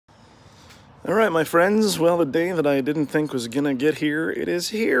All right, my friends. Well, the day that I didn't think was gonna get here, it is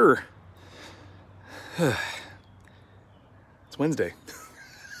here. It's Wednesday.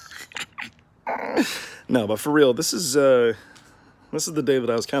 No, but for real, this is the day that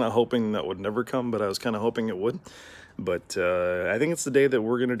I was kind of hoping that would never come, but I was kind of hoping it would. But I think it's the day that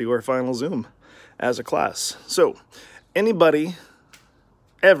we're gonna do our final Zoom as a class. So, anybody,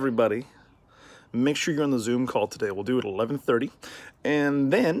 everybody, make sure you're on the Zoom call today. We'll do it at 11:30,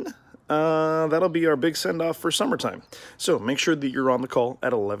 and then that'll be our big send-off for summertime. So make sure that you're on the call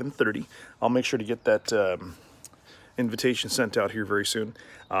at 11:30. I'll make sure to get that invitation sent out here very soon.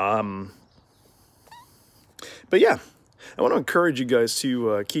 But yeah, I want to encourage you guys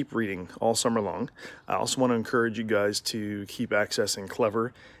to keep reading all summer long. I also want to encourage you guys to keep accessing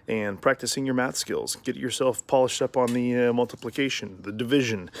Clever and practicing your math skills. Get yourself polished up on the multiplication, the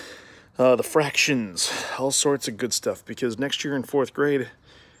division, the fractions, all sorts of good stuff, because next year in 4th grade,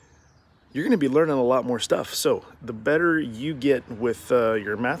 you're going to be learning a lot more stuff. So the better you get with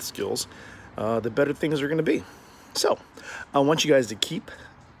your math skills, the better things are going to be. So I want you guys to keep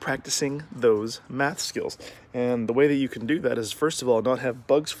practicing those math skills. And the way that you can do that is, first of all, not have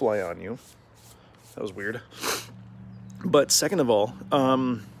bugs fly on you. That was weird. But second of all,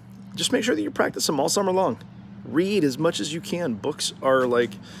 just make sure that you practice them all summer long. Read as much as you can. Books are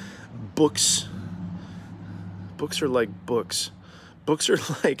like books. Books are like books. Books are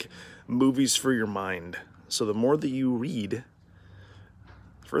like movies for your mind. So the more that you read,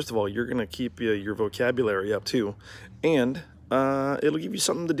 first of all, you're going to keep your vocabulary up too. And it'll give you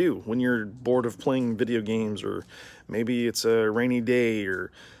something to do when you're bored of playing video games, or maybe it's a rainy day,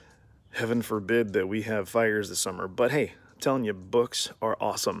 or heaven forbid that we have fires this summer. But hey, I'm telling you, books are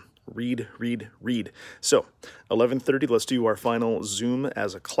awesome. Read, read, read. So 11:30, let's do our final Zoom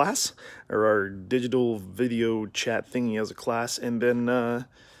as a class, or our digital video chat thingy as a class. And then,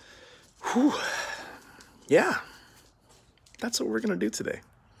 yeah, that's what we're going to do today.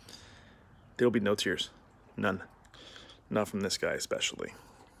 There'll be no tears. None. Not from this guy especially.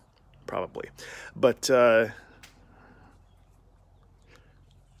 Probably. But,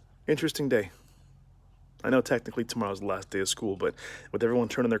 interesting day. I know technically tomorrow's the last day of school, but with everyone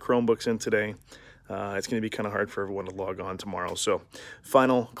turning their Chromebooks in today, it's going to be kind of hard for everyone to log on tomorrow. So,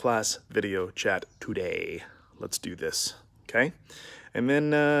 final class video chat today. Let's do this, okay? And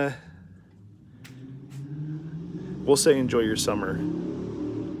then we'll say enjoy your summer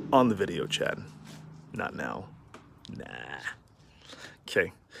on the video chat. Not now. Nah.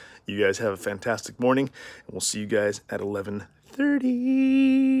 Okay. You guys have a fantastic morning, and we'll see you guys at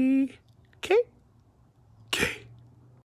 11:30. Okay?